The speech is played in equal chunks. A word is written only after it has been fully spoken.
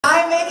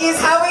Mickeys,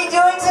 how are we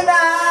doing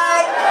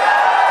tonight?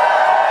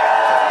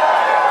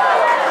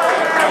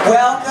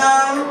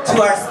 Welcome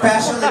to our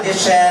special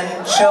edition,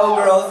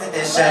 Showgirls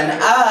edition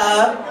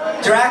of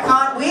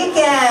DragCon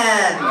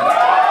Weekend.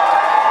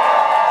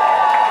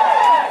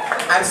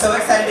 I'm so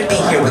excited to be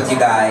here with you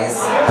guys,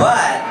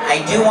 but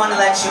I do want to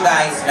let you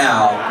guys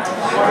know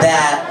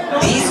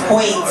that these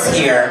queens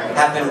here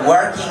have been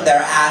working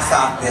their ass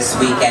off this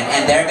weekend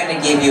and they're going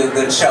to give you a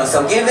good show.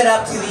 So give it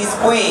up to these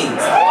queens.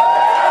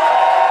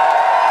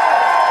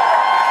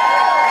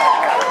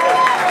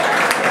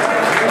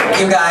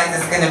 You guys,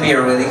 it's going to be a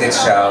really good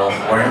show.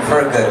 We're in for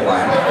a good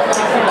one.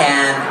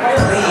 And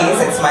please,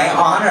 it's my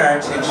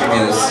honor to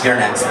introduce your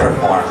next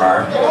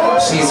performer.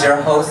 She's your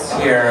host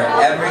here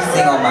every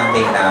single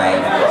Monday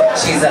night.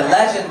 She's a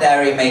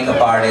legendary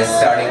makeup artist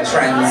starting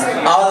trends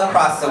all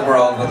across the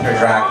world with her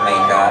drag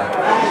makeup.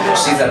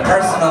 She's a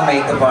personal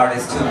makeup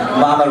artist to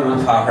Mama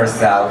RuPaul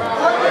herself.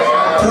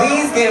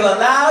 Please give a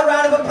loud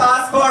round of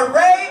applause for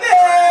Ray!